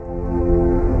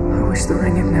wish the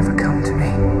ring had never come to me.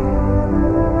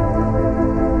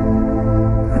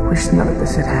 I wish none of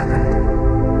this had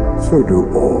happened. So do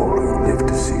all who live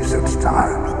to see such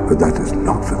times, but that is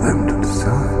not for them to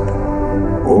decide.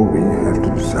 All we have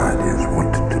to decide is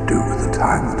what to do with the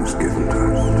time that is given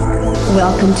to us.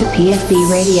 Welcome to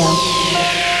PFB Radio.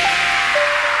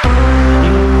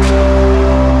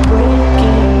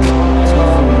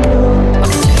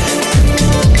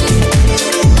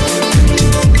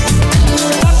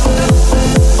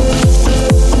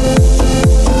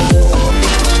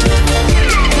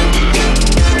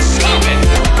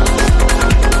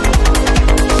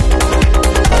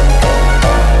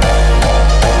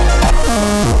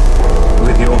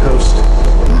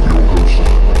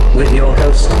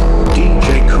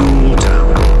 DJ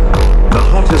Cooltown, the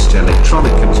hottest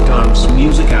electronic and dance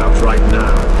music out right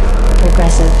now.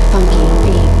 Progressive, funky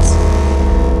beats.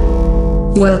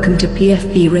 Welcome to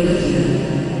PFB Radio.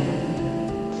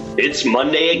 It's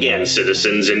Monday again,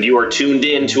 citizens, and you are tuned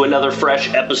in to another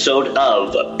fresh episode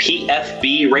of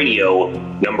PFB Radio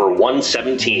number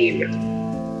 117.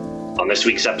 On this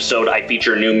week's episode, I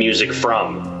feature new music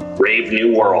from Brave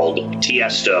New World,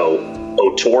 Tiesto,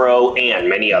 Otoro, and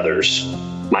many others.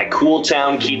 My Cool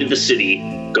Town key to the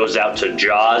city goes out to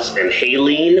Jaws and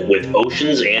Haleen with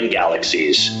Oceans and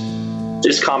Galaxies.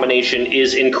 This combination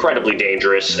is incredibly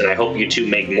dangerous, and I hope you two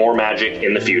make more magic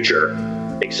in the future.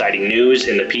 Exciting news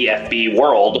in the PFB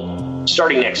world.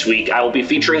 Starting next week, I will be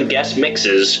featuring guest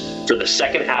mixes for the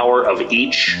second hour of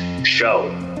each show.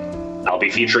 I'll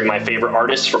be featuring my favorite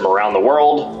artists from around the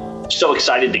world. So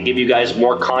excited to give you guys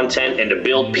more content and to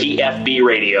build PFB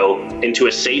Radio into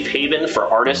a safe haven for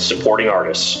artists supporting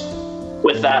artists.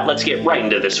 With that, let's get right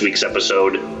into this week's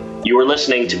episode. You are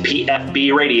listening to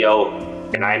PFB Radio,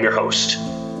 and I am your host,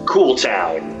 Cool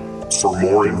Town. For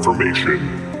more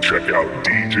information, check out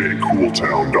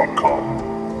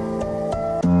djcooltown.com.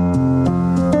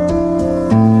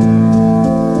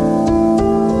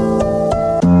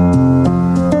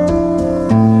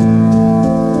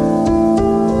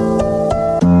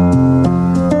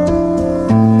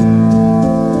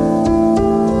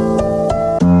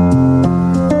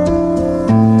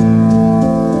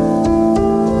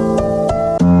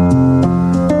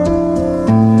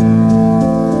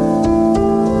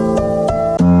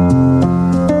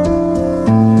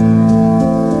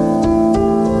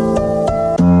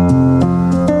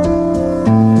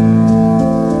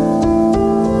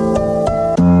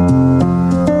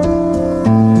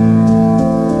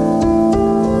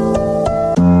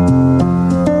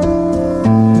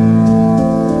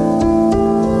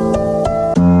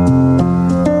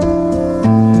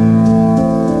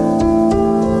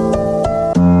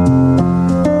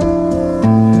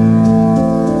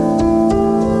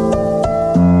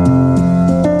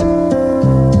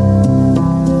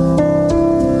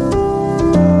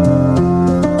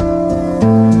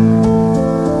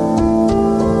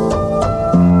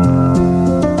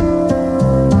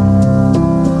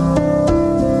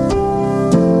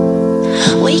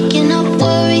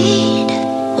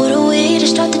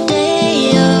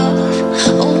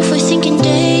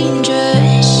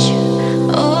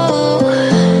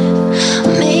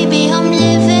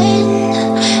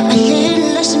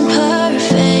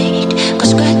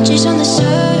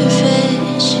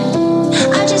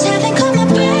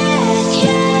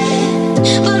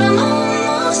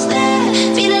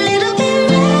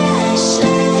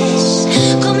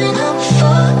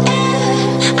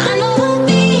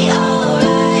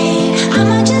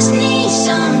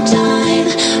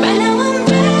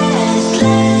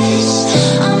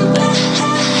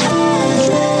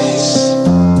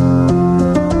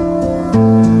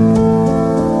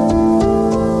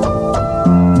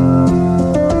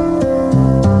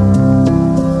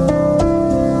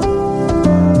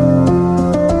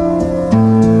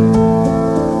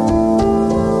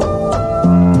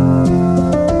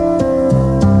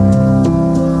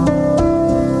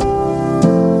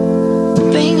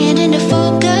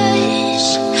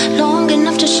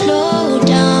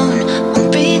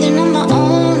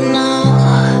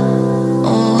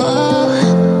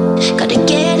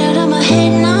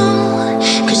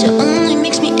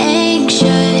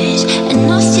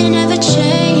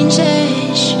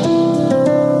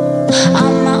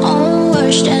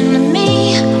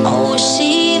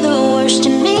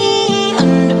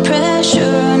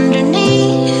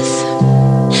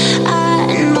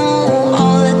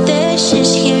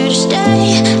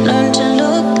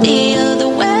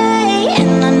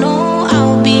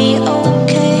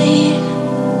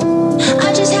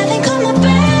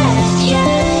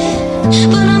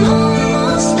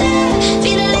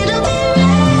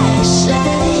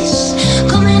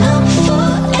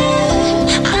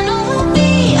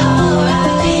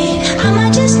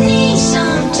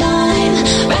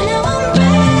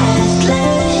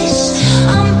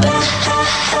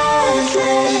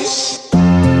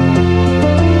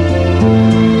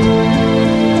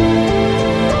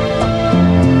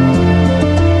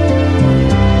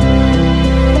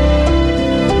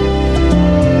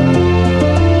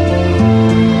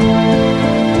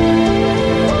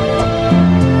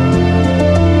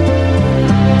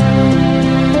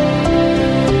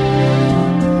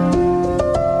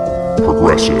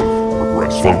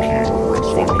 progressive,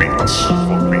 funky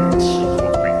beats.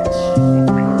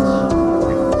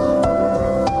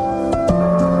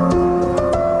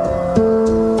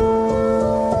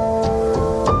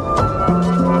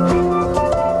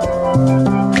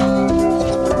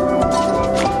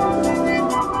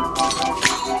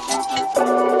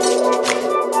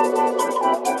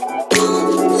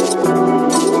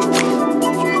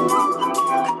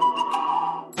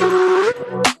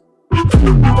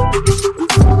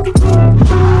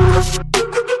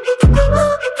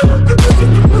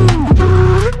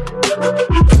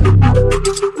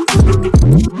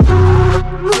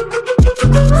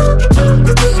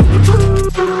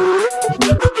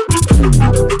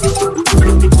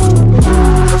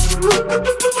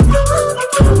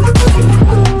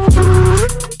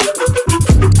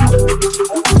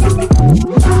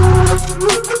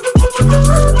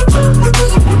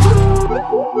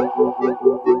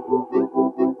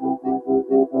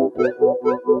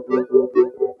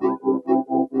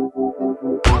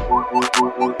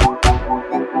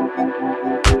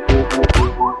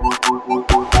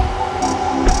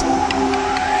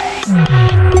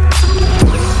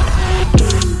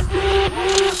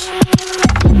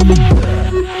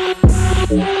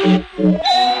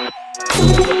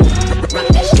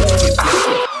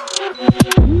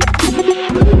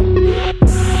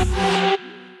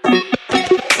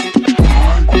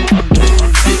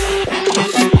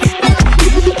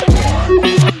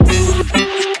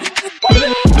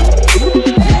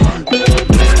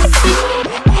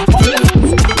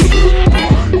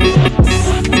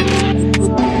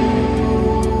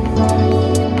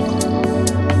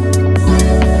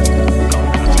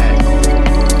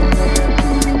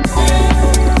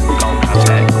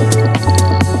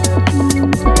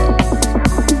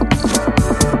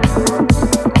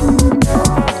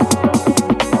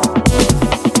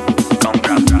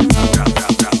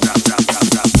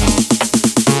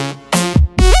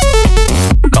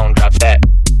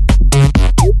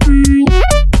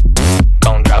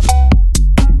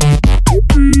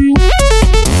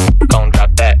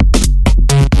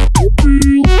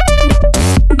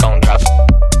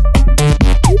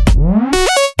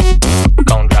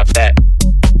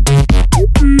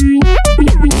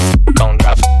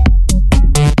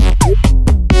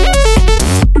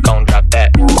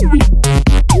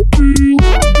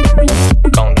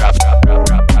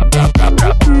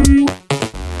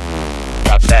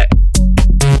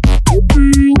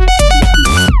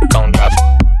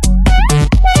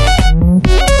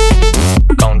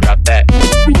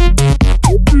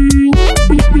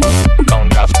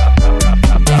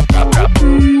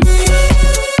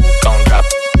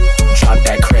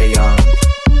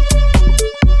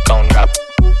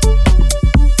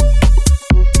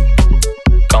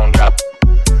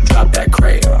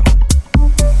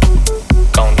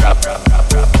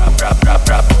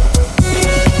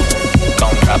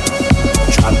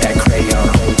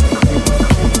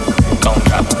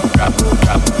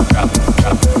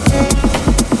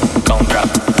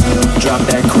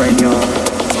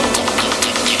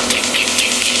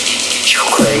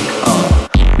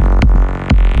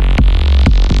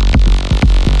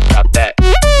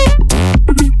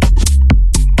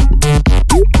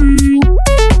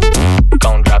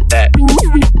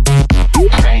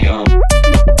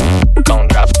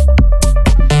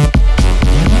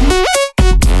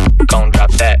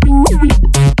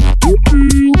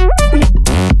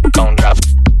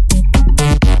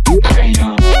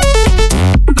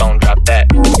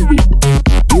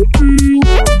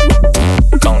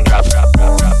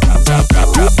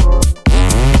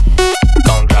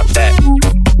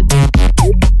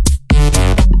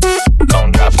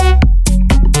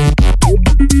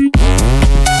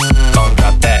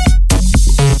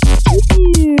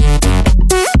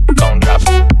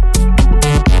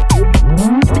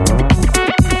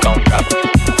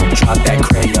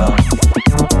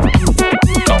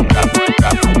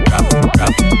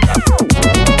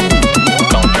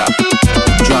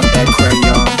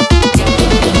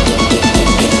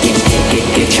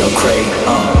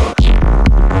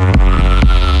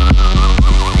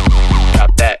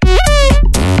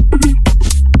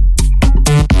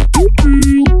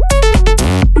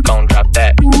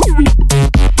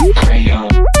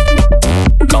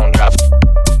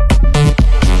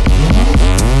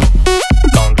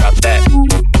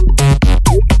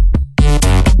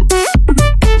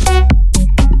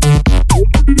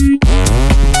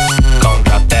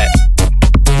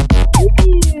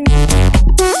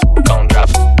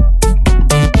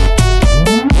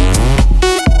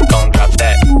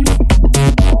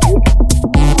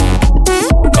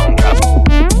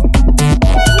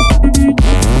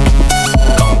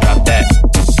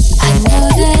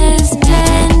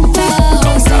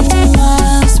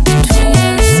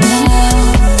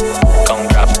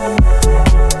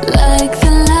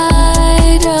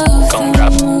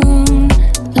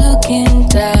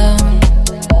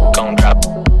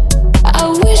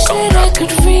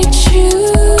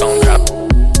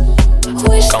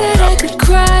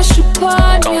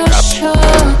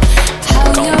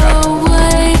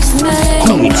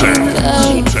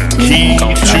 Key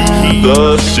to the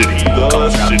city.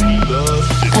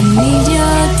 I need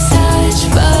your touch,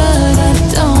 but I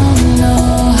don't know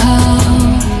how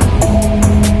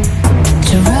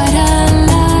to write a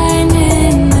line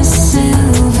in the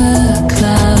silver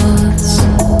clouds.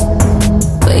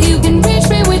 But you can reach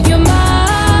me with your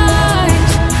mind.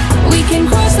 We can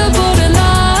cross the borderline.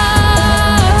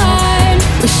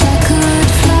 Wish I could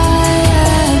fly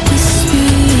at the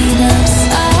speed of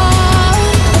sound.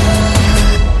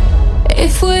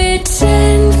 If we're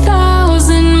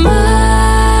 10,000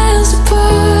 miles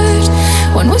apart,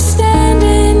 when we're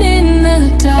standing in the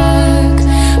dark,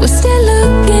 we're still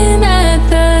looking at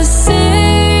the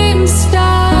same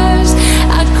stars.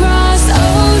 I'd cross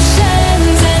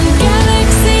oceans and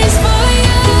galaxies for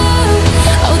you.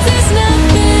 Oh, there's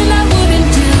nothing I wouldn't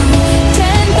do.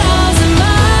 10,000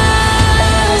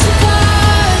 miles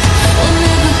apart, we'll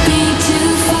never be too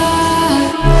far.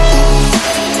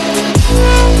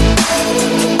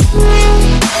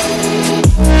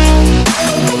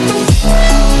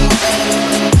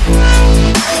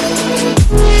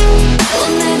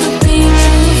 We'll never be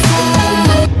too far.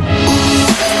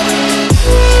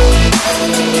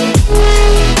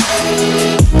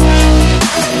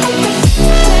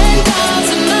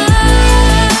 10,000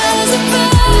 miles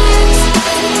apart.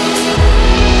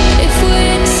 If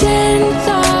we're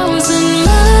 10,000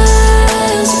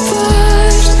 miles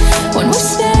apart, when we're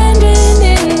standing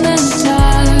in the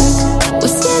dark, we're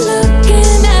still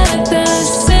looking at the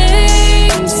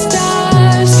same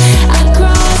stars. I'd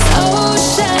cross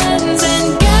oceans and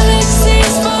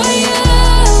galaxies for you.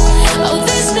 Oh,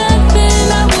 there's nothing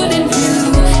I wouldn't do.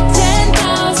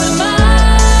 10,000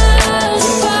 miles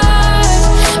apart,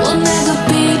 we'll never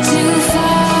be too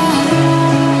far.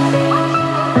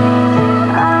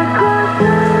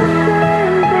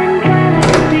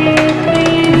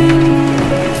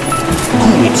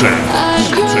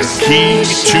 Key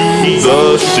to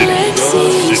the city.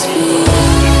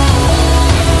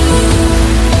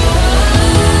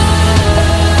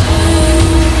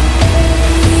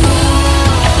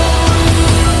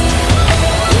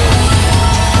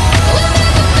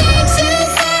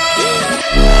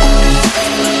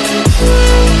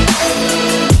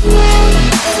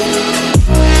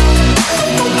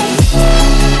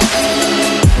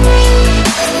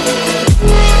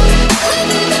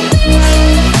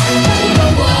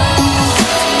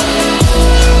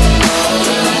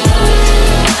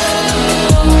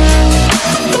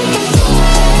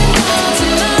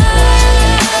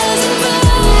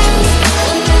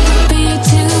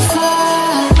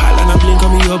 Hotline, I blink on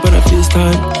me up, but I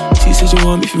FaceTime. She said she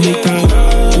want me for make time.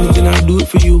 Anything I do it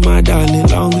for you, my darling.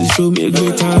 Long as it show me a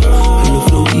great time. And the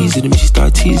flow easy to me, she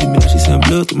start teasing me. Now she send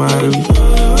blood through my artery.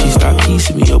 She start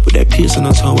piecing me up with that pierce on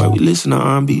her tongue while we listen to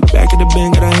R&B. Back at the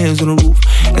band, got her hands on the roof.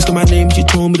 Asking my name, she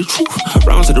told me the truth.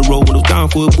 Rounds to the road when I was down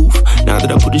for a booth. Now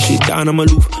that I put this shit down, I'm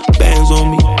aloof. Bands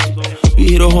on me. You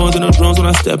hear the horns and the drums when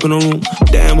I step in the room.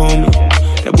 Damn, homie.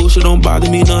 That bullshit don't bother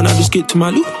me none, I just get to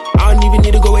my loop. I don't even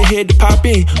need to go ahead to pop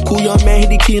in. Cool young man, hit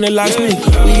the key in the locksmith.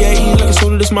 We at ease like a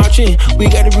soda that's marching. We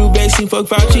got the real vaccine, fuck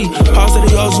Fauci. Pause that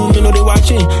they all zoom in, know they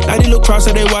watching. Now they look cross,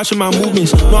 how they watching my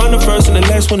movements. No, I'm the first and the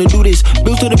last one to do this.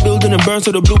 Built to the building and burns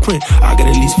to the blueprint. I got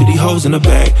at least 50 hoes in the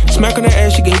bag. Smack on the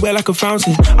ass, she get wet like a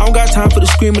fountain. I don't got time for the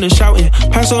screaming and shouting.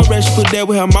 Pass her around, she put that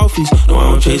where her mouth is. No, I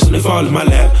don't chase when they fall in my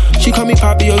lap. She call me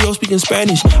Papi, yo, speaking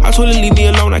Spanish. I told her leave me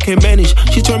alone, I can't manage.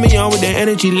 She turned me on with that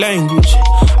energy language.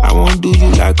 I won't do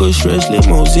you like a stretch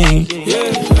limousine.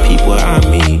 People I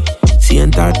mean,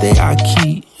 siéntate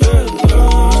aquí.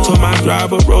 Told my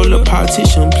driver roll a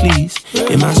partition, please.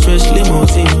 In my stretch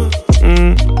limousine.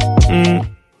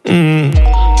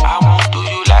 I won't do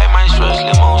you like my stretch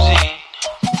limousine.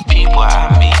 People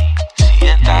I mean,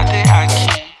 siéntate aquí.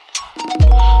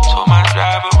 Told my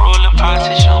driver roll a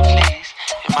partition, please.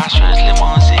 In my stretch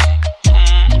limousine.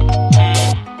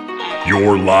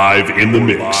 You're live in the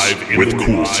mix with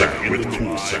Cool Sound.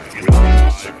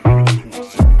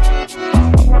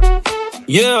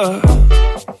 Yeah.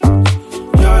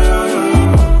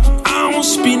 I don't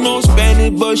speak no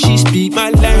Spanish, but she speak my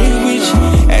language.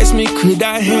 Ask me, could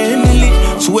I handle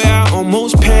it? Swear I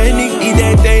almost panic. Eat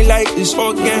that thing like it's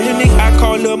organic. I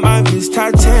call her my Miss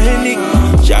Titanic.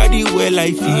 Shawty wear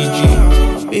like Fiji.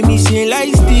 Made me sing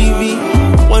like Stevie.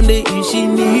 Wonder if she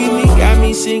need me. Got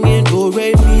me singing do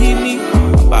re mi mi.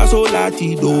 Paso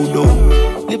lati do do.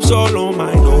 Lips all on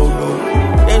my no-no.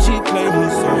 Then she play her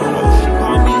solo. She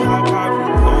call me her papi.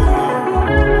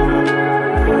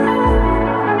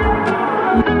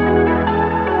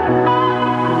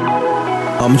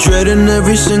 I'm dreading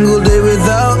every single day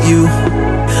without you.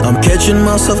 I'm catching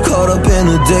myself caught up in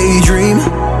a daydream.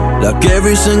 like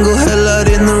every single headlight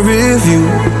in the rear view.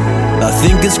 I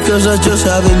think it's cause I just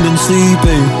haven't been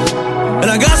sleeping. And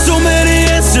I got so many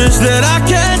answers that I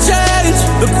can't change.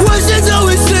 The questions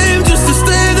always seem just to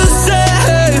stay the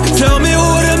same. Tell me,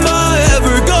 what am I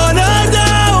ever gonna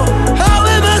do? How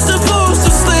am I supposed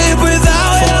to sleep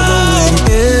without you? Following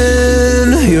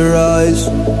in your eyes,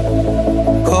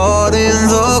 caught in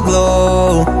the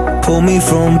glow. Pull me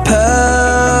from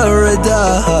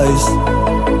paradise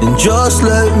and just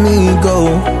let me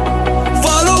go.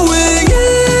 Following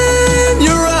in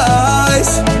your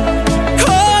eyes,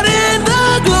 caught in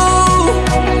the glow.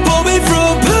 Pull me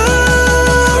from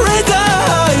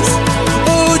paradise.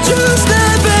 Oh, just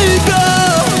let me go.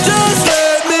 Just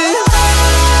let me.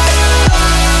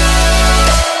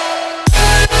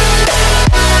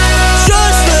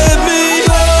 Just let me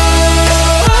go.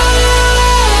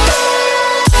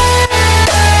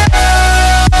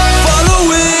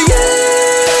 Following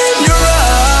in your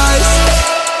eyes,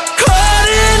 caught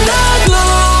in the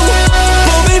glow.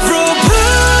 Pull me from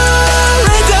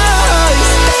paradise.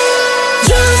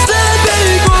 Just let me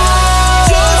go.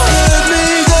 Just let me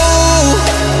go.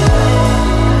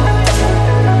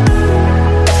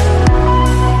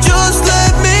 Just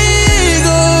let me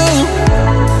go.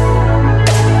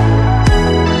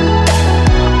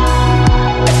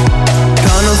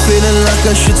 Kinda feeling like I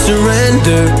should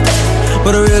surrender,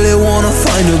 but I really wanna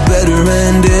find a better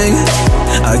ending.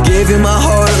 I gave you my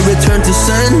heart, return to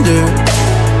sender,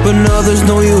 but now there's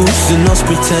no use in us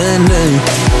pretending.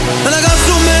 And I got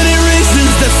so many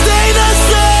reasons that stay the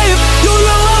same. You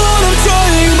know how hard I'm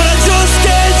trying, but I just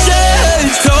can't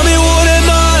change. Tell me, what am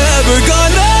I ever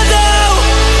gonna do?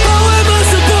 How am I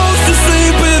supposed to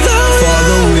sleep without you?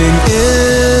 Following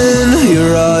in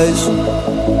your eyes,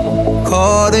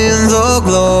 caught in the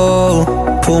glow.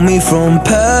 Pull me from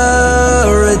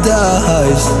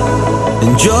paradise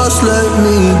and just let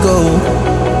me go.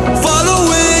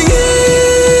 Following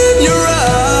in your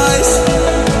eyes,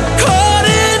 caught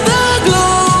in the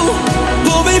glow.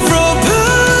 Pull me from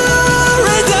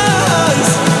paradise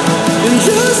and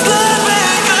just let me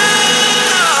go.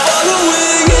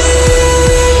 Following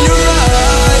in your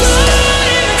eyes,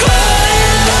 caught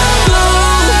in the glow.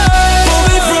 Pull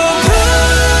me from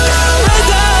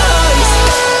paradise.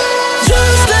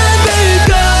 Just let me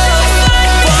go.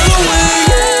 Following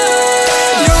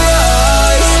in your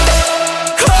eyes,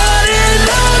 caught in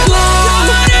the glow.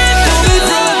 Pull me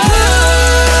from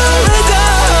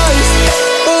paradise.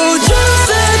 Oh, just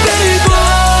let me go.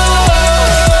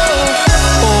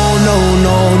 Oh, no,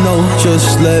 no, no,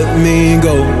 just let me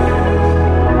go.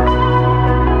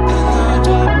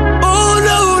 Oh,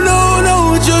 no, no, no,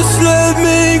 just let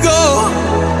me go.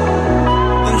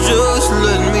 Just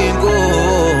let me go.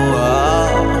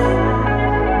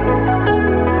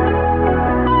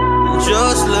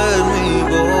 Just let me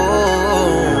go.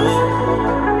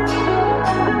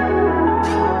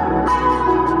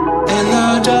 In the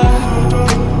dark,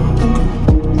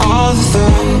 all the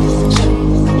things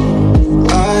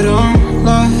I don't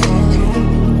like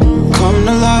come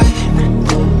to light.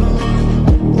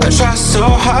 I try so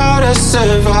hard to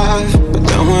survive, but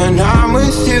then when I'm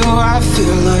with you, I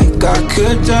feel like I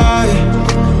could die,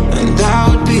 and that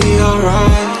would be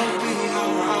alright.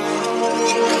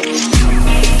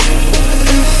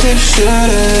 If it should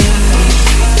end,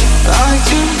 I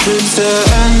can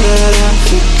pretend that I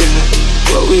forget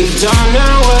what we've done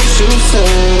and what you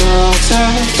said. I'll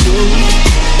tattoo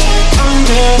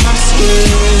under my skin.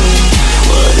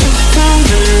 What if I'm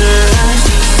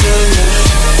necessary?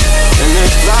 And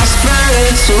if I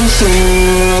spread too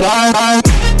thin,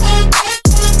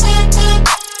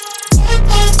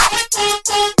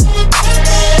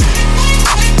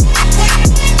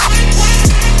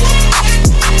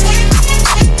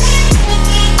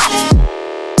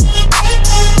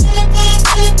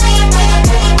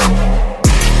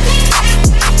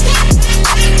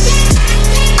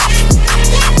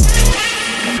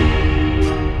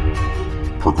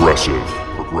 Progressive,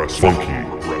 funky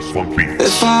beats.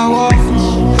 if I walk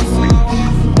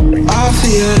off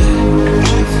the edge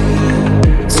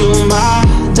to my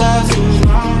death,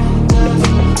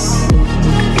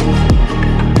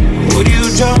 would you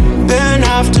jump in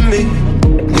after me?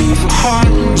 Leave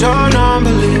behind your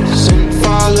non-beliefs and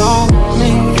follow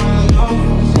me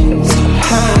to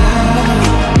hell?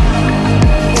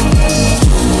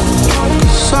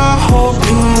 'Cause I hope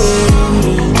you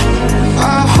wouldn't. I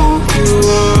hope you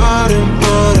wouldn't,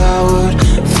 but I would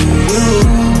for you.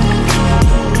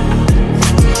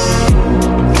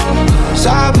 'Cause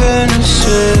I've been a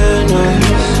sinner.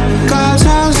 God's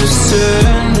house is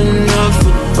sin enough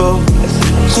for both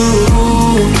two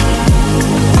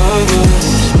of us.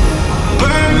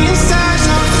 Burn me inside,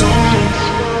 so don't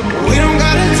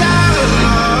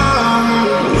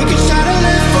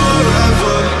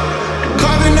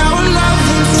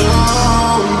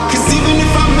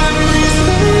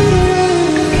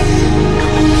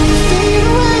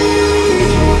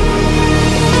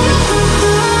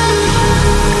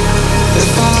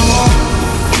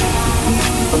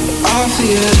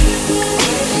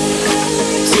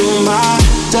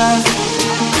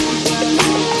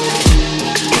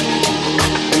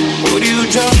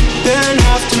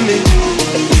to me.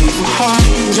 Leave a heart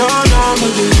and your number,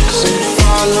 cause it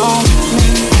follow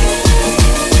me.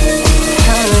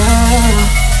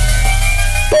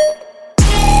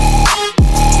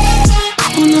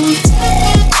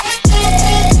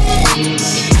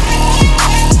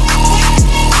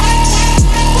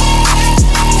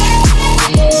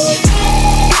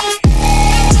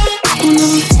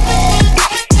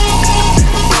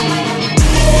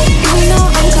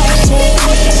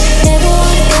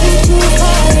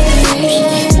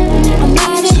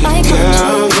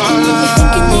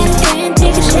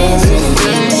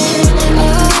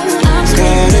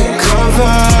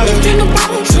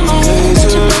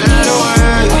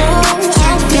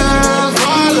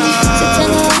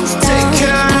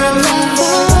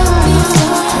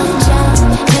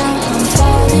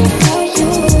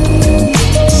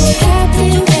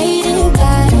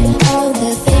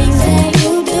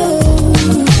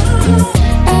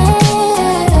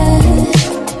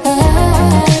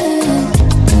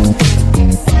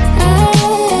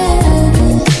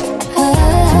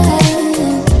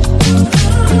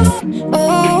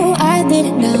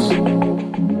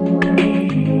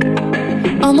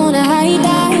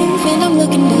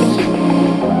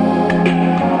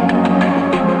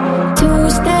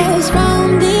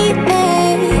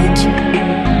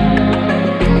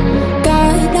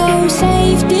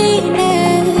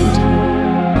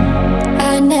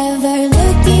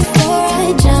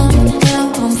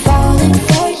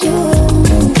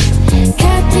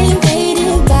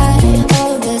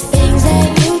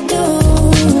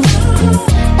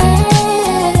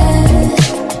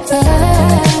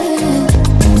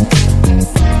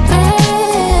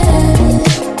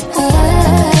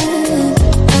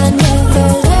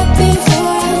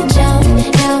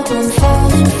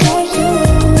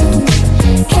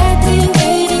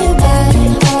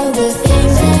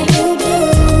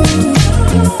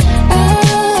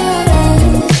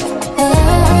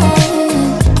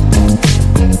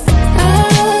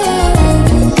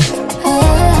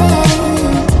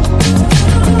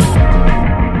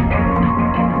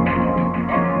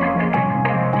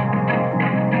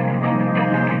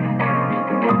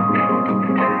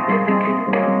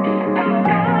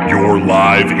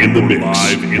 Live in the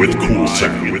mix with Cool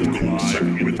Sound.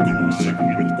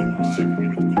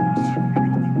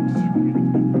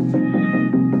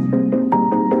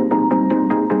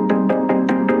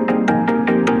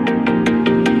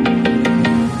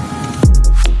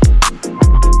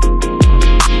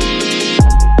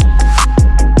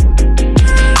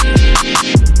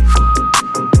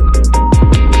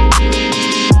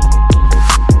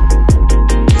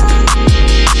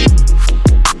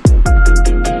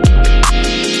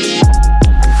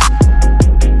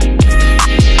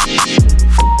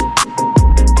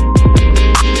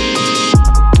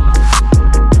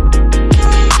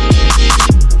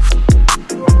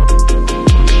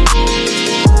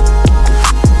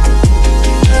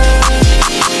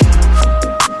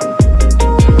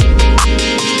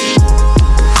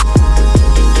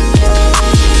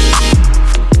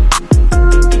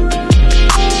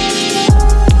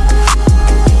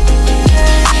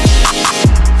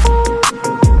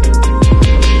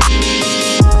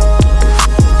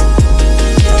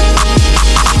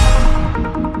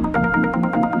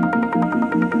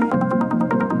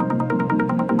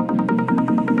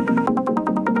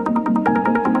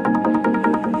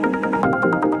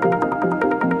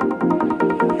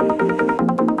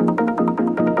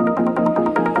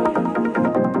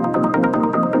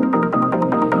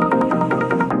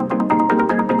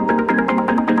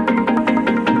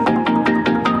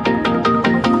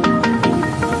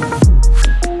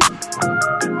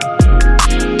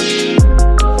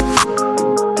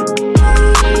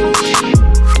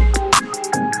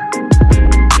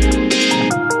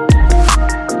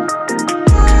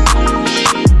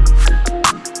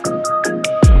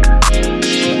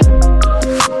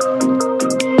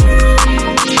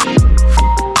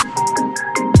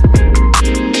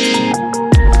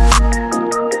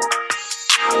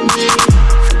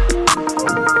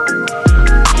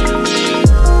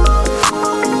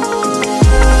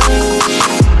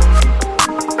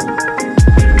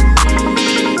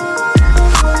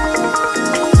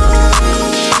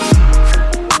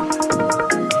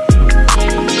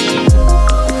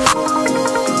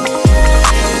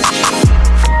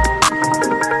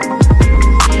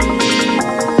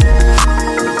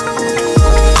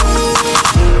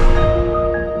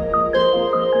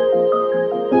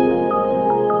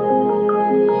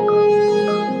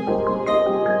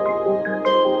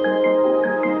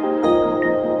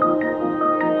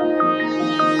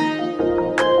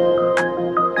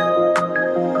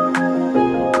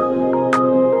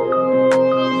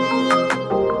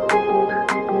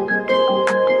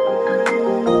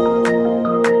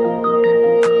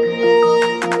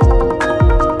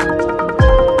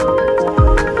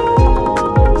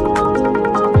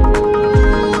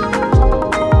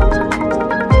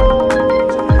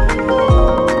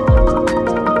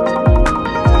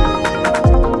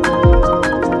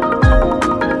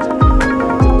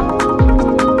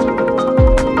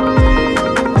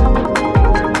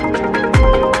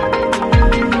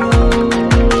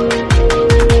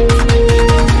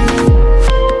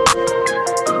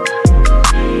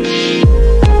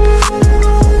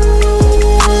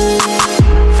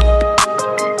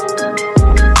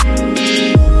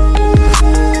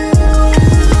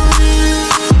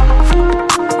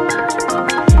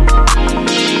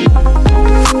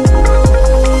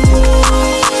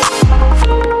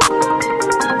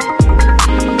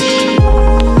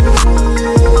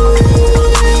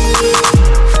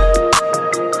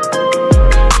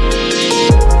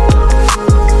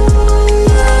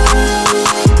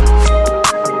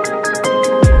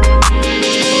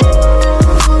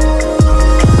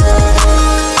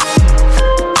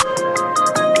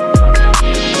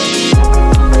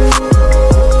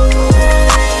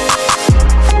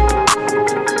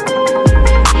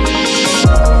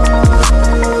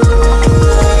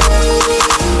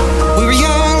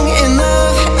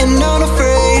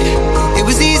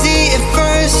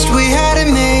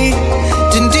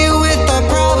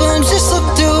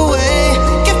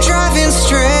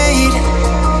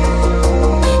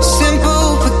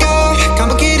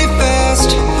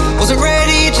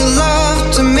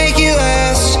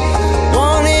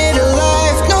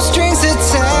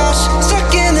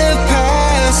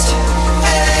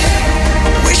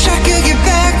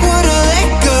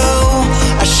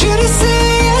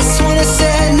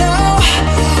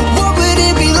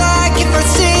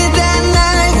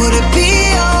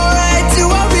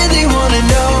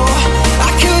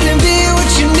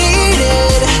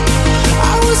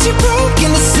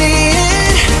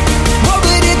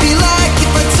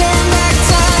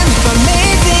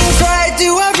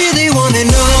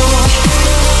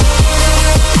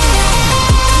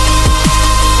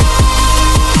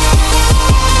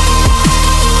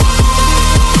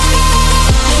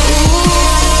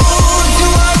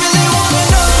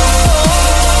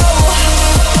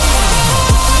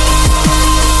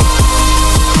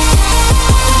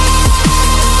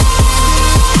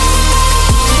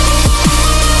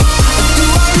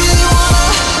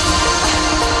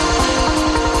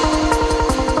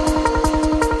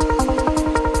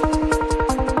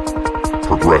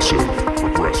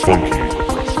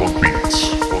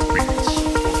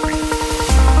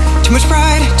 Too much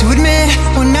pride to admit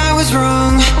when I was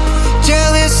wrong.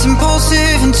 Jealous,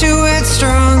 impulsive, and too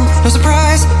headstrong. No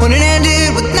surprise when it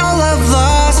ended with no love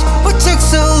lost. What took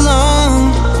so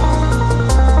long?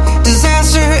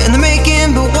 Disaster in the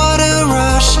making, but what a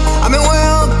rush. I meant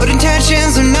well, but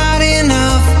intentions are not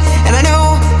enough. And I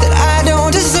know that I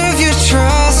don't deserve your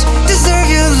trust, deserve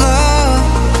your love.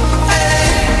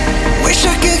 Wish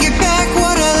I could get back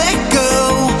what I let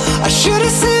go. I should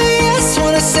have said yes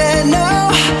when I said no.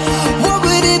 What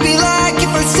would it be like if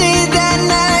I stayed that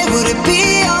night? Would it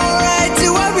be alright?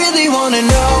 Do I really wanna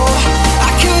know?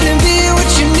 I couldn't be what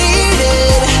you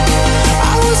needed.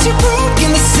 I was too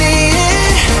broken to see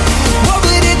it. What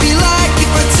would it be like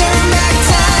if I turned back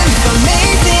time? If I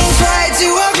made things right, do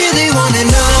I really wanna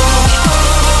know?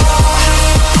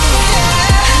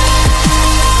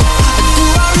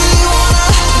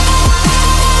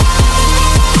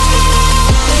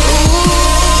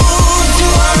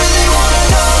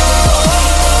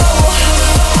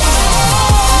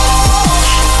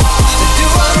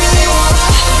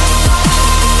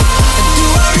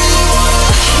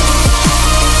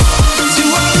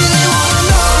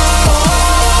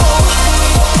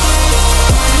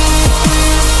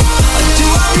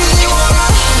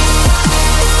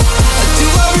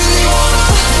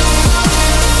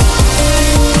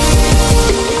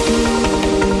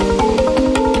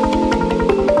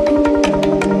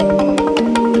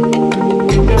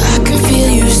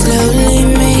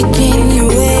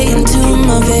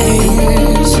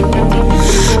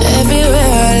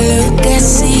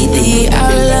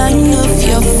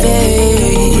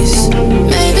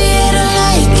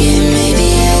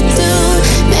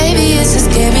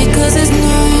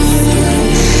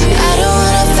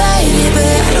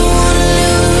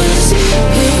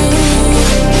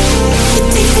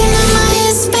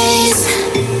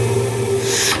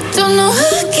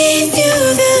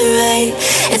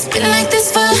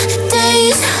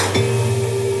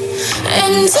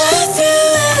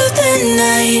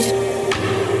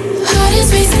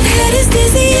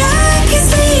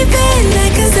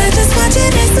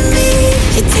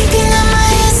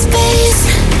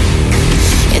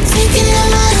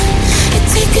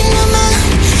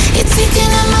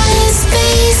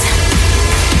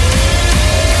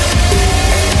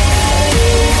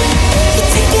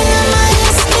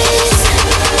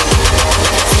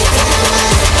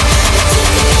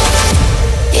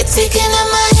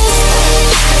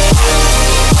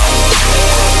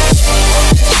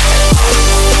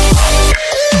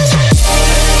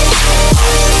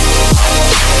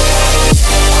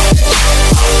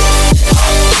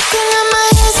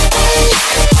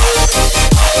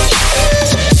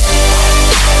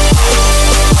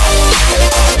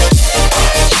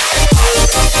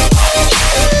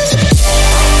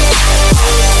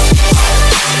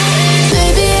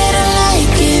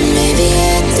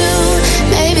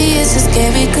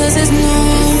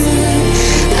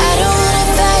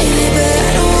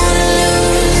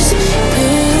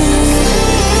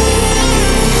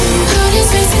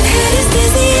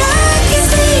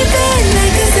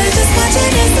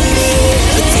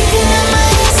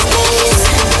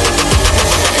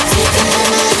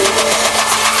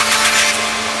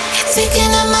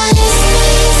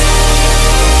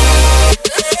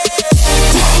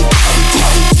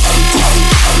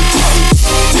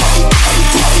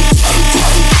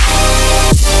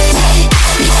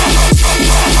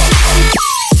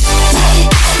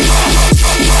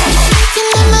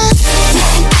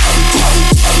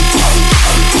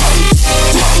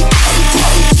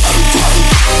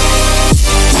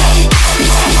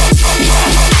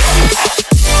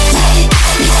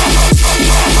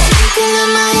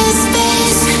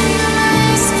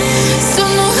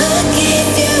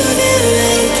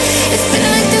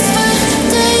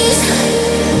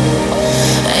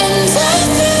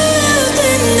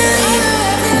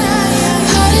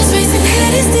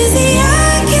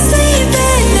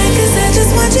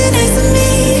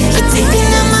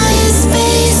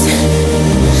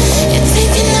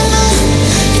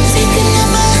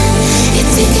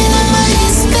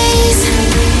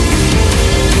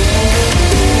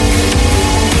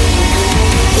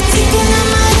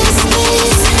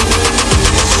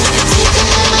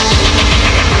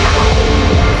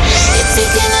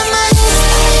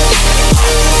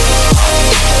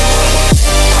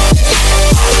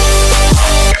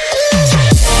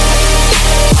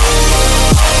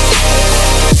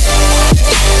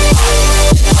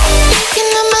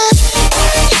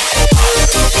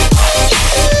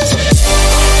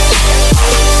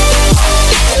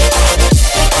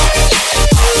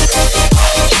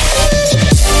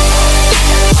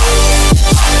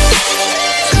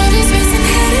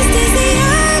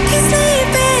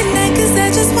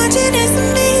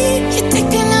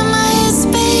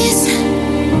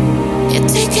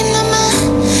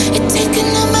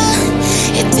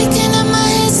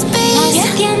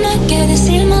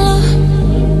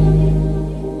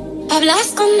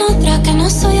 hablas con otra que no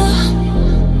soy yo.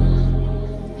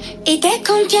 Y te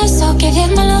confieso que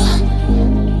viéndolo,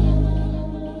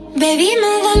 baby,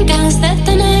 me dan ganas de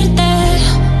tenerte.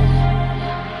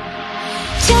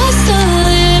 Just a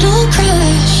little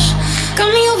crush got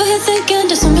me over here thinking,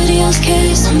 does somebody else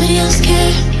care? Somebody else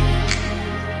care?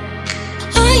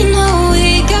 I know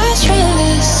we got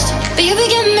trust, but you be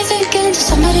getting me thinking, does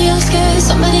somebody else care?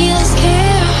 Somebody else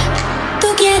care? Tú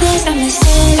quieres darme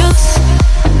celos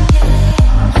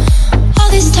all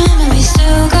this time and we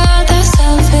still got that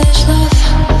selfish love.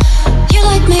 You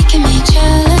like making me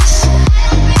jealous.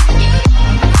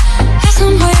 Es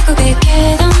un juego que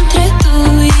queda entre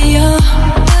tú y yo.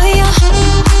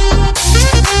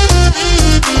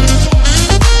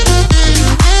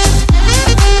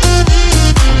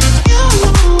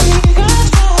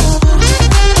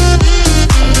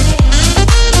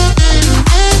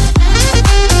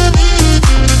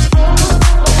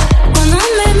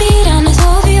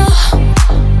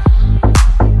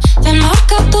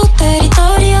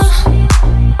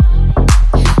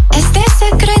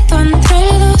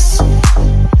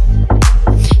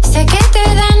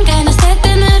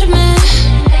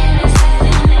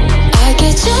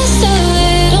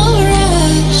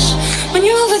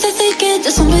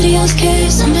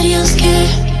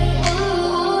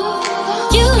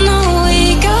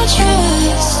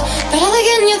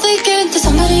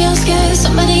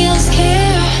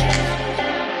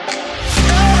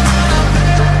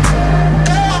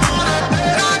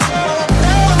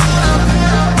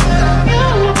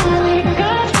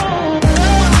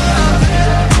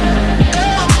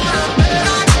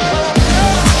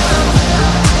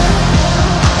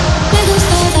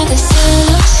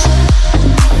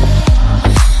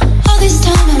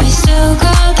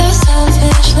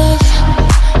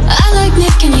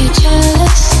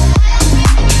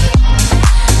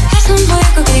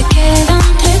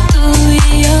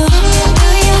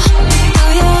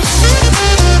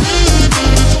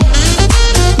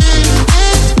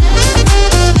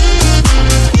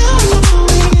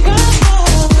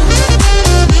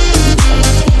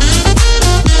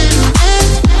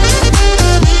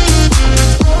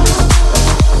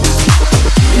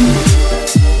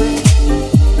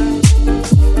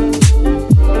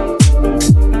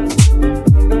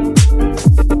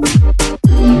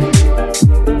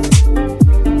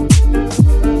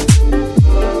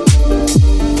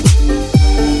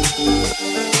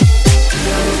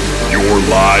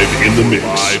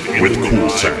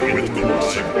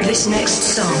 This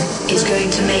next song is going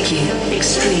to make you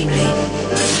extremely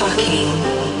fucking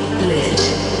lit.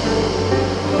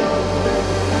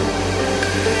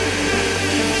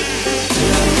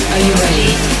 Are you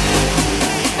ready?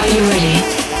 Are you ready?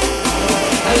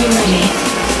 Are you ready?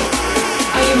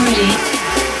 Are you ready?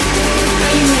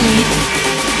 Are you ready?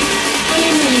 Are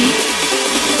you ready?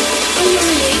 Are you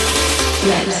ready?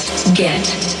 Let's get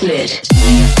lit.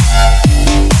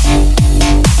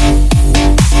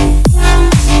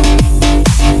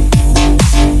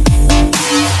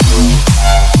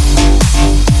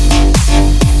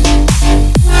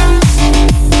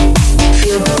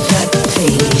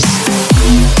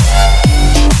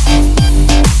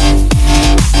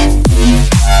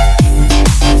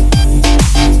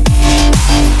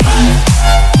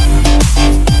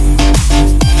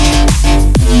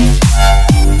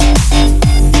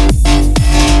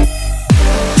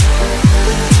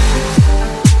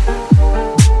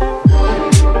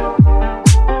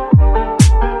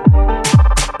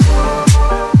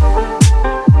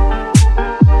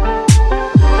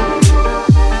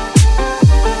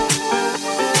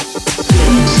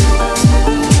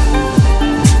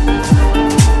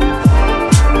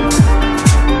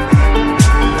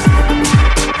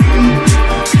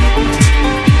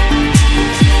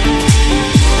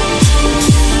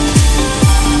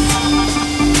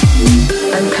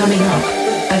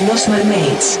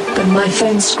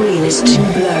 Screen is too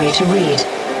blurry to read.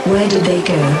 Where did they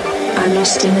go? I'm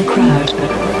lost in the crowd.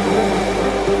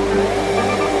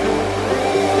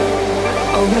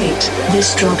 Oh wait,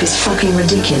 this drop is fucking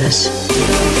ridiculous.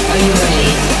 Are you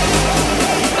ready?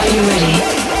 Are you ready?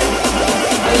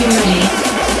 Are you ready?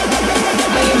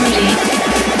 Are you ready?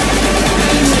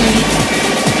 Are you ready? Are you ready?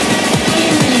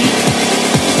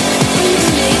 Are you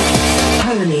ready?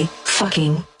 Holy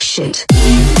fucking shit.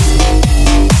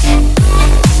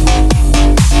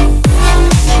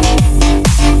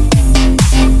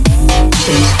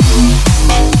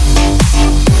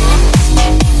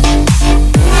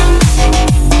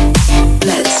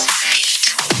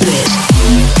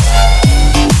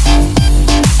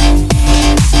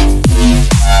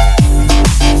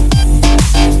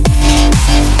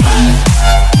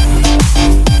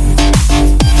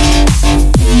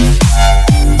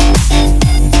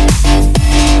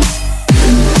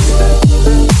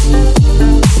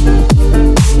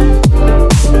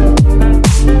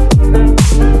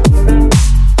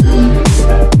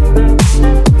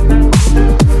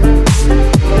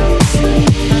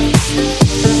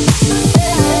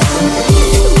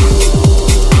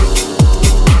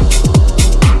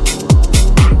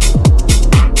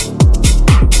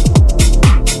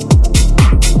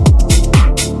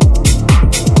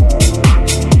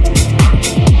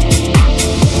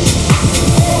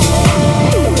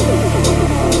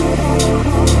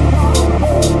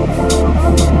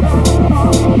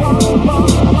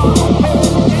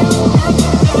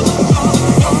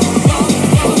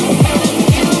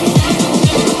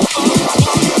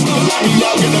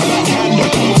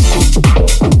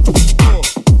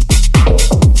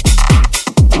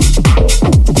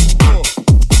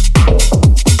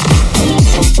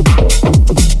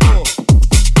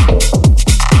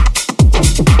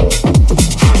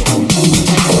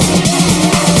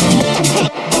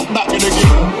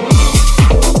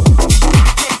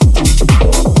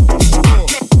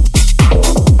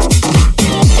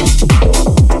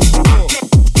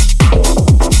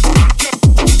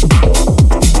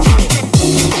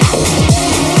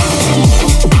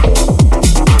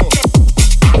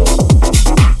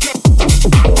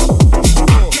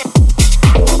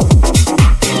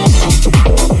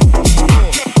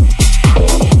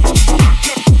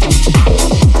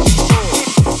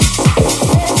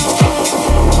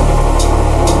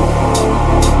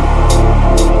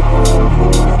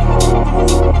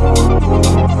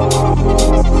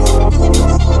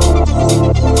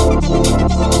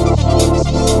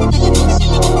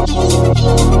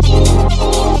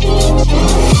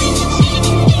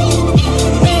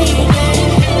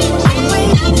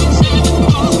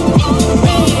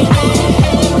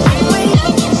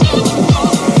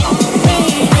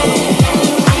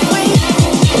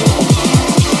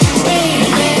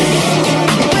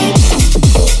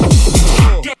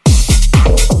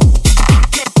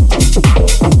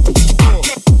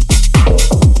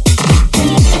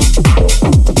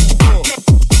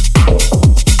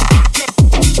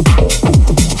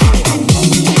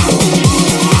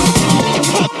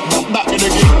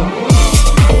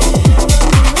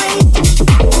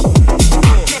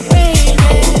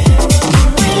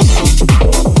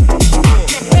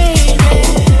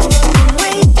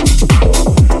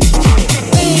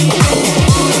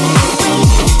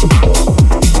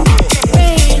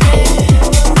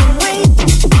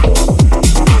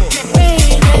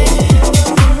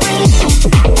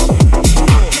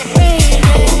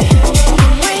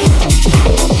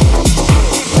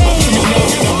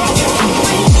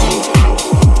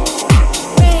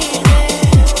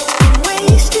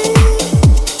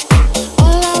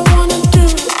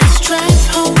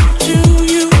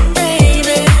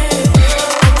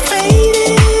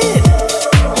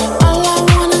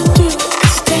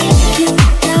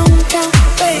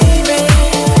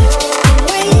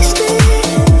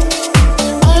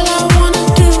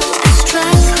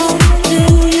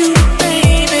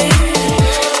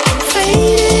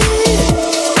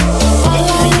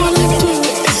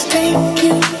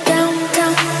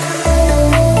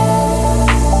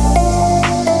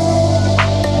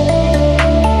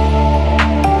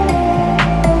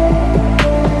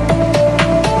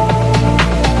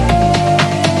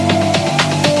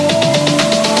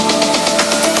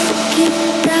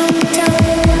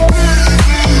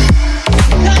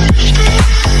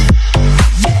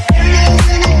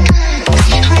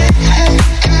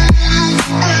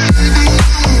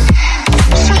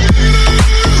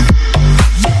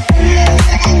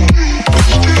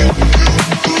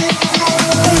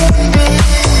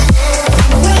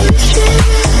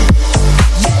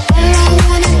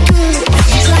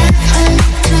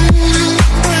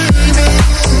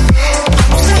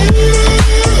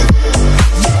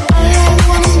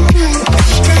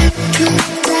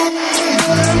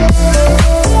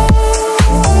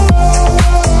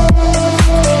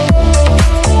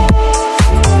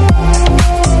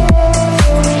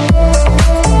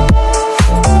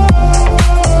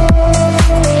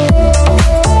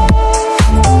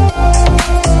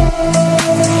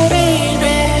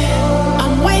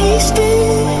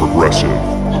 aggressive,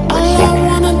 like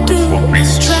funk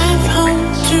beats. Drive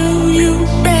home to you,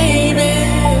 baby.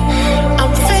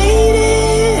 I'm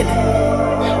faded.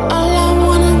 All I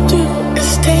wanna do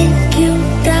is take you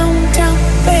downtown,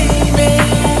 baby.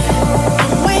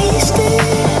 I'm wasted.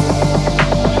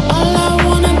 All I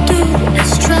wanna do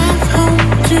is drive home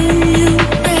to you,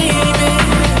 baby.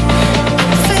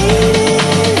 I'm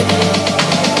faded.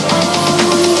 All I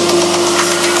wanna do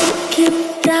is take you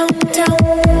downtown.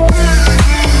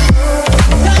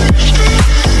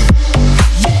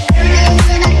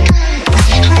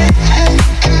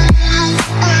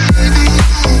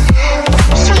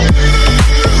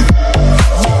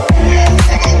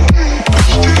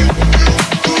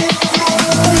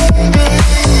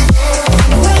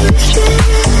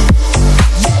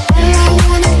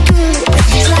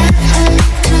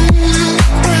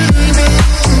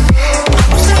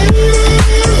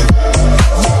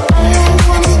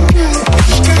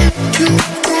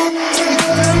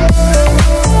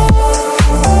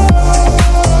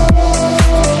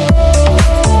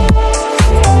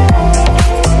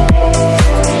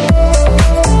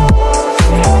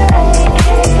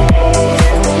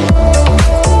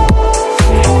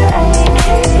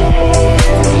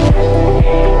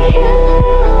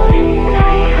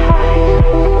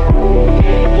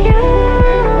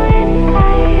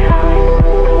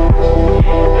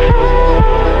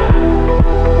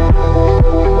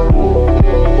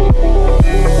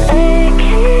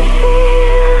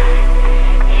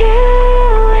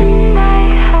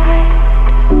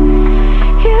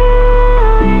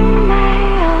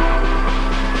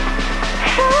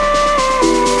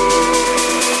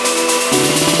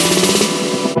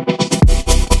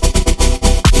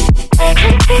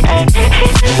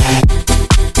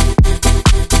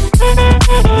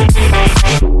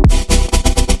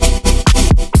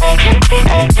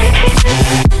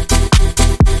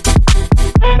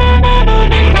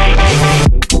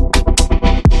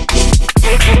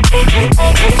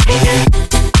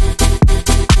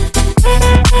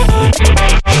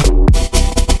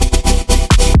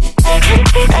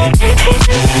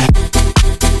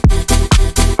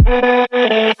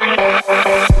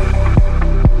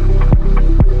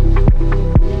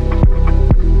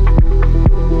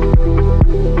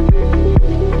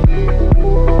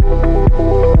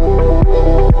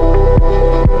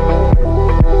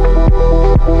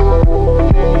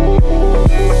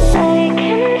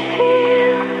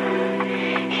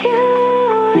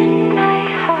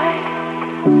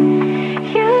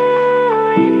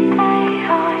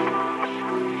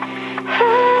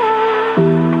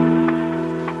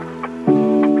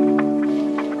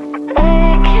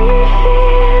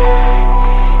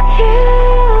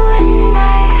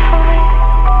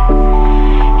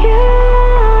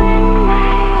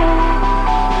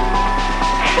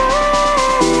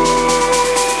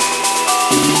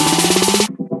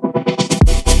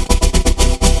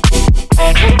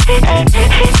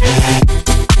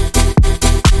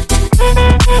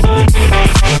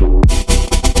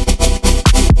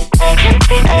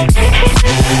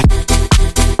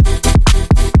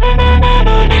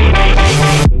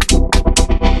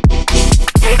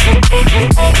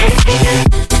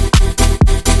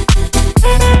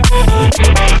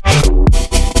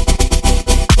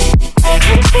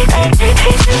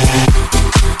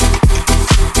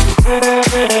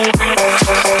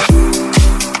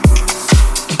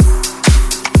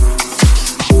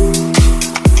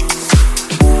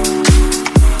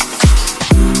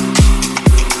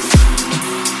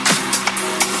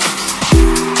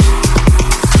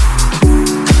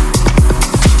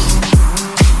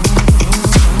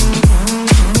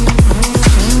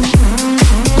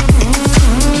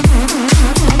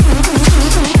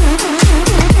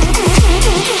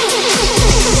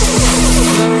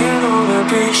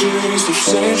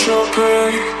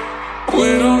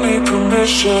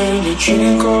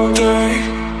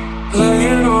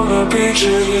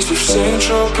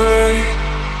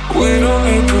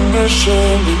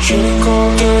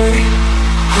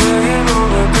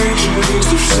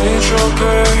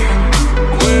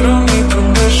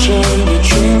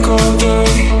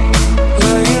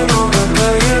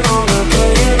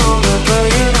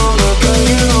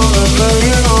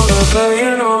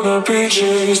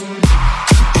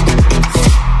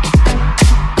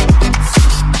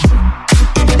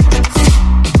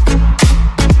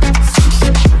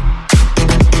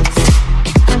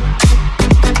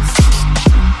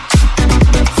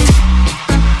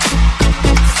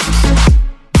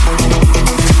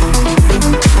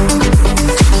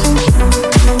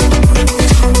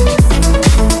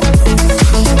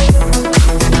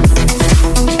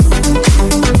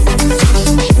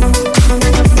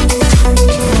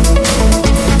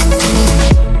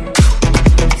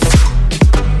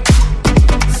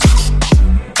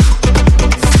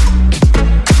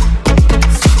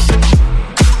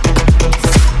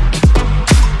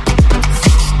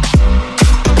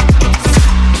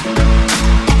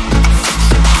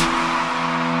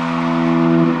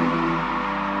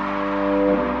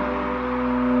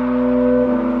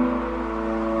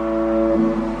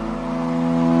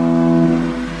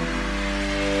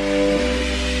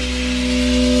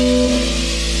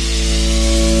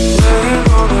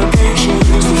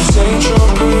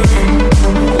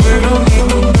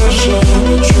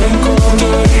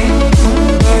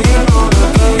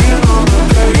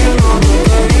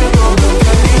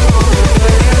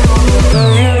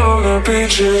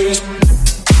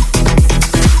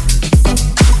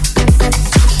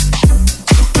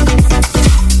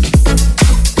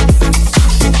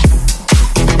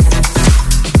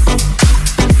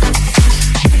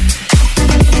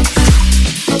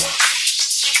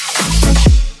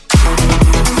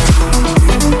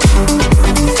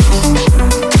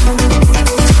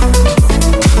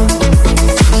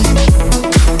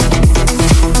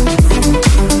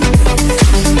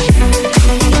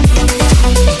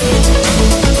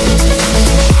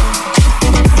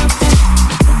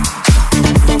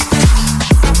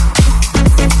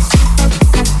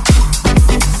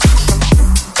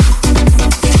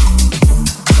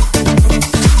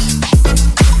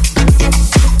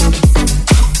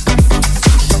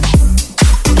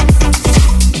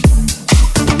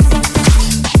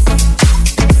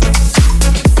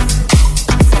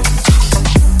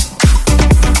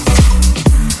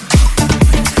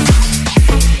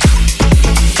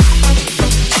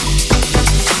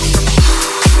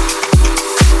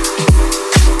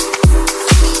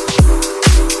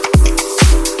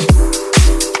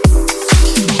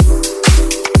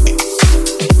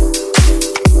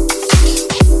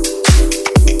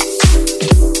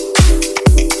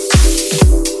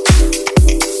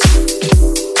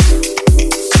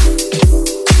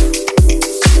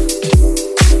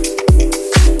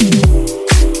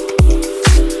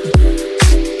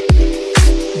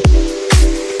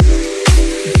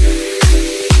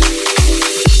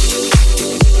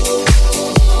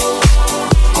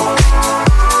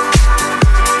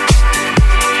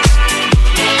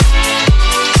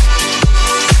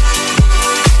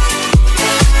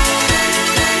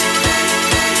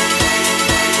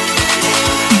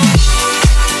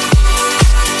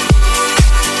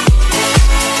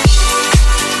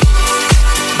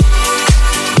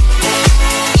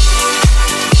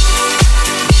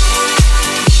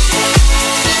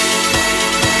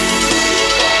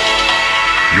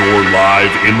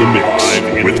 Live in the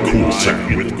mix with Cool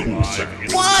Sound.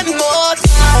 One more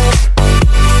time.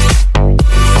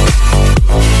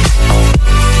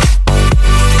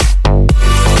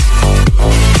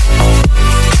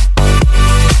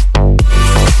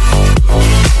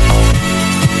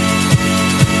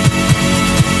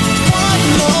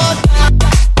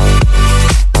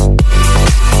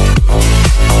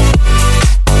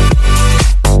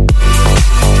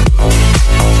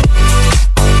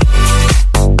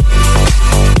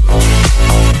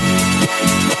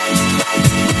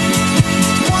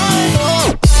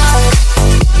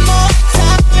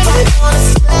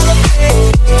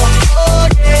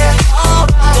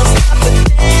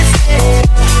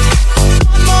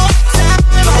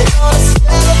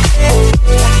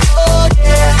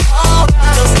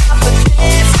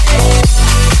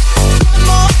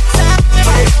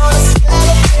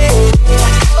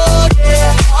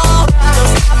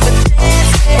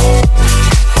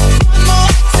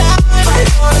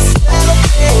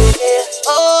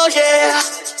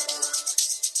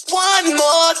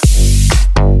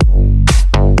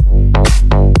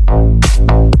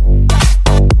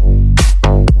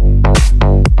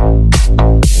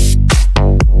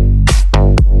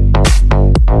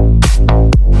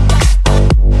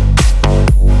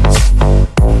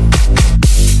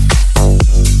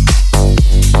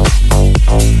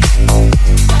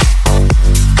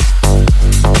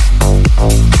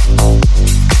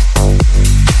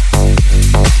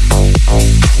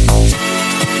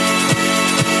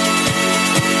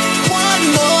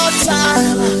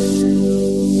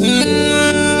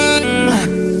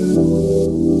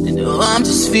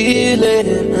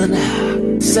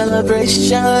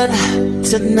 Celebration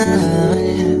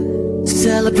tonight.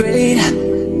 Celebrate.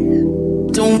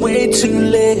 Don't wait too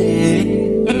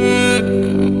late.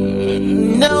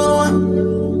 No,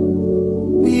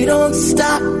 we don't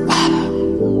stop.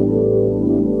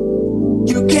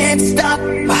 You can't stop.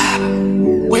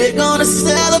 We're gonna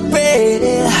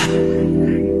celebrate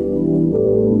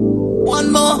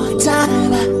one more time.